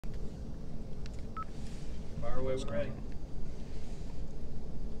Fire away when ready.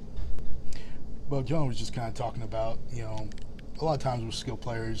 Well, John was just kind of talking about, a lot of times with skilled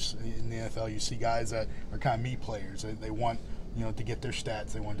players in the NFL, you see guys that are kind of me players. They want, to get their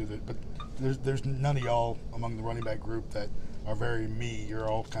stats. They want to do that. But there's none of y'all among the running back group that are very me. You're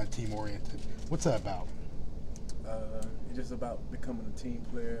all kind of team oriented. What's that about? It's just about becoming a team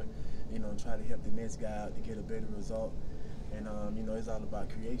player, try to help the next guy out to get a better result. And, it's all about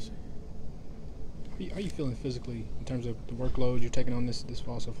creation. How are you feeling physically in terms of the workload you're taking on this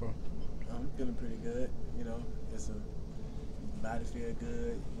fall so far? I'm feeling pretty good. It's a body feel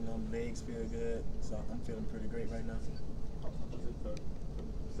good. Legs feel good. So I'm feeling pretty great right now. How tough is it to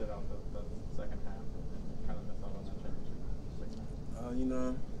sit out the second half and kind of miss out on that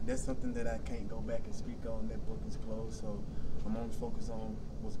championship? That's something that I can't go back and speak on. That book is closed, so I'm only focused on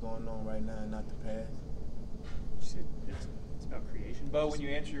what's going on right now and not the past. It's about creation. Bo, when you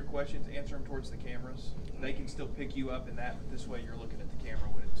answer your questions, answer them towards the cameras. They can still pick you up in that. This way, you're looking at the camera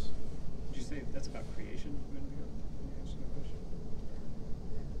when it's. Did you say that's about creation? When you answer that question.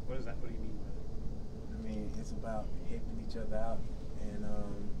 What is that? What do you mean by that? I mean, it's about helping each other out and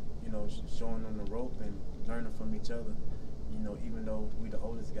showing them the rope and learning from each other. Even though we're the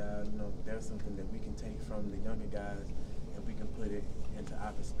oldest guys, there's something that we can take from the younger guys and we can put it into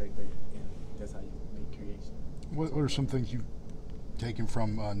our perspective, and that's how you make creation. What are some things you've taken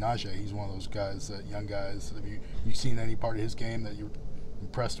from Najee? He's one of those guys, young guys. Have you seen any part of his game that you're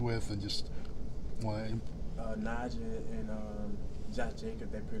impressed with and just want to? Najee and Josh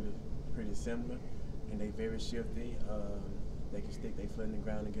Jacobs, they're pretty similar, and they very shifty. They can stick their foot in the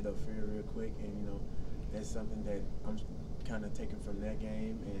ground and get up field real quick, and that's something that I'm kind of taking from their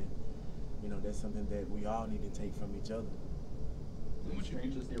game, and that's something that we all need to take from each other. Is it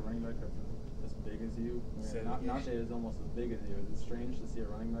strange to see a running back as big as you? Najee is almost as big as you. Is it strange to see a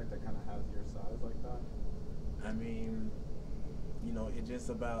running back that kind of has your size like that? I mean, it's just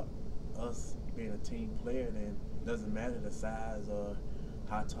about us being a team player. Then it doesn't matter the size or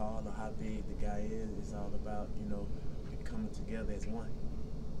how tall or how big the guy is. It's all about coming together as one.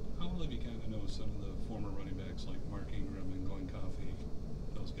 How well have you gotten to know some of the former running backs like Mark Ingram and Glenn Coffey,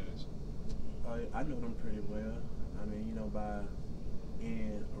 those guys? I know them pretty well. I mean, by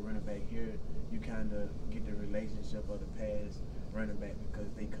being a running back here, you kind of get the relationship of the past running back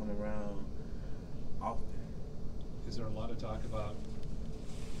because they come around often. Is there a lot of talk about,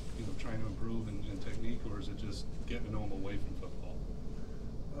 trying to improve in technique, or is it just getting to know them away from football?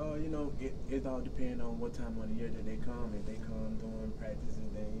 It all depends on what time of the year that they come. If they come during practice,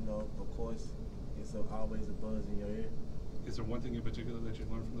 and then, of course, it's always a buzz in your ear. Is there one thing in particular that you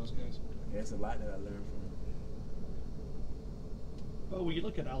learned from those guys? Yeah, it's a lot that I learned from them. Well, when you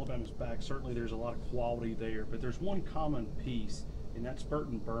look at Alabama's back, certainly there's a lot of quality there, but there's one common piece, and that's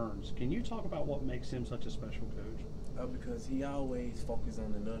Burton Burns. Can you talk about what makes him such a special coach? Because he always focuses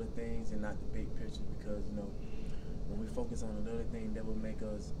on the little things and not the big picture, because, when we focus on the little thing, that will make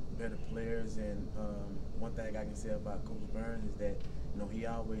us better players. And one thing I can say about Coach Burns is that, he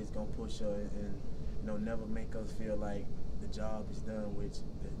always going to push us and, never make us feel like the job is done, which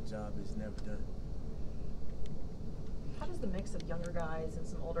the job is never done. How does the mix of younger guys and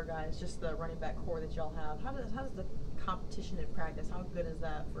some older guys, just the running back core that y'all have, how does the competition in practice, how good is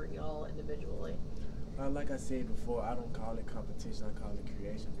that for y'all individually? Like I said before, I don't call it competition, I call it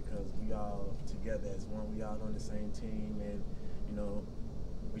creation, because we all together as one. We all on the same team, and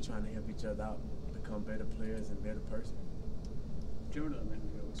we're trying to help each other out, become better players and better person. Jonah a minute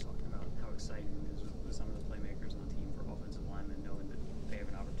ago was talking about how exciting it is with some of the playmakers on the team for offensive linemen, knowing that they have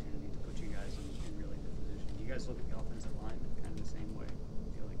an opportunity to put you guys in really good position. Do you guys look at the offensive line kind of the same way?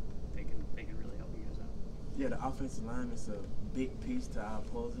 Feel like they can really help you guys out? Yeah, the offensive line is a big piece to our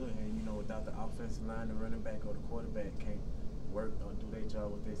puzzle, and without the offensive line, the running back or the quarterback can't work or do their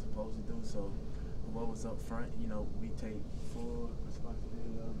job what they're supposed to do. So whoever's up front, we take full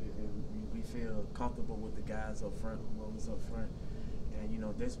responsibility of it, and we feel comfortable with the guys up front, whoever's up front. And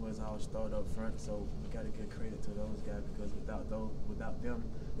this was our start up front, so we got to give credit to those guys, because without them,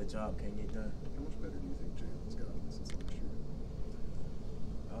 the job can't get done. How much better do you think Jalen's gotten since last year?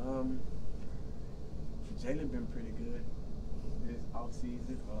 Jalen been pretty good this off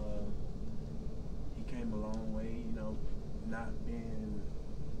season. He came a long way, not being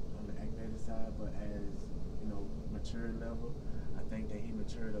on the athletic side, but as mature level. I think that he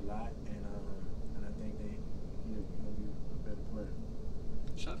matured a lot, and I think that he'll be a better player.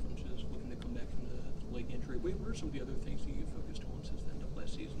 Aside from just looking to come back from the leg injury, what are some of the other things that you focused on since the end of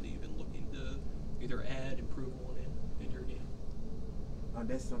last season that you've been looking to either add, improve on in your game?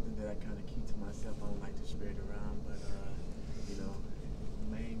 That's something that I kind of keep to myself. I don't like to spread it around, but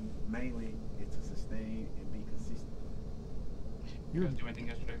mainly it's to sustain and be You guys do anything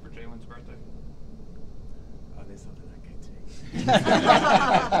yesterday for Jalen's birthday? Oh, there's something I can't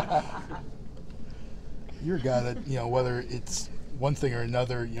change. You're a guy that, whether it's one thing or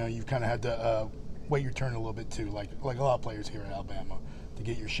another, you've kind of had to wait your turn a little bit too, like a lot of players here in Alabama, to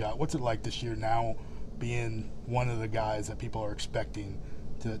get your shot. What's it like this year now being one of the guys that people are expecting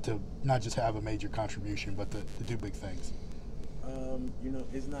to not just have a major contribution, but to do big things?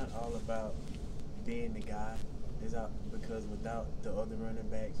 It's not all about being the guy. It's out because without the other running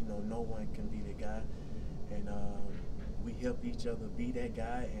backs, no one can be the guy. And we help each other be that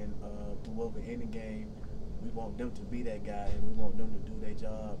guy. And whoever in the game, we want them to be that guy, and we want them to do their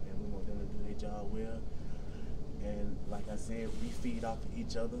job, and we want them to do their job well. And like I said, we feed off of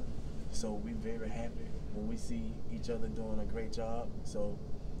each other, so we're very happy when we see each other doing a great job. So,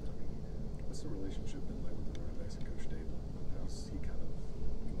 what's the relationship been like with the running backs and Coach Dable? How's he kind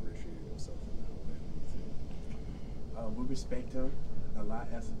of ingratiated himself in that way? We respect him a lot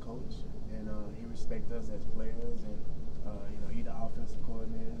as a coach, and he respects us as players, and he's the offensive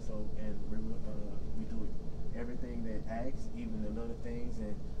coordinator. So, and we do everything that asks, even the little things,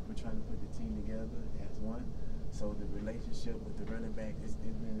 and we're trying to put the team together as one. So the relationship with the running back it's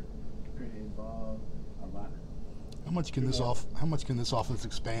been pretty involved a lot. How much can this offense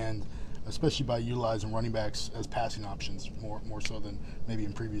expand, especially by utilizing running backs as passing options more so than maybe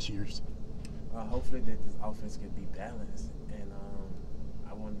in previous years? Hopefully that this offense can be balanced, and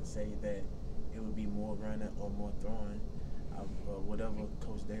I wanted to say that it would be more running or more throwing. Whatever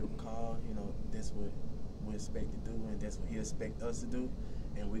Coach David called, that's what we expect to do, and that's what he expects us to do.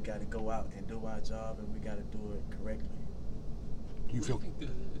 And we got to go out and do our job, and we got to do it correctly. Do you think the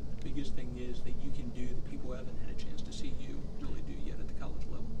biggest thing is that you can do that people haven't had a chance to see you really do yet at the college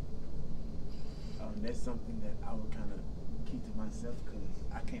level? That's something that I would kind of keep to myself, because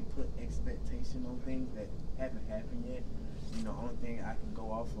I can't put expectation on things that haven't happened yet. The only thing I can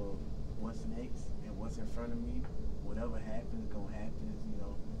go off of what's next and what's in front of me. Whatever happens, gonna happen.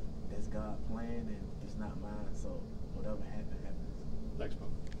 That's God's plan, and it's not mine. So whatever happens, happens. Thanks, Bo.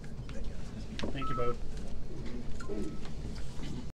 Thank you. Thank you, Bo.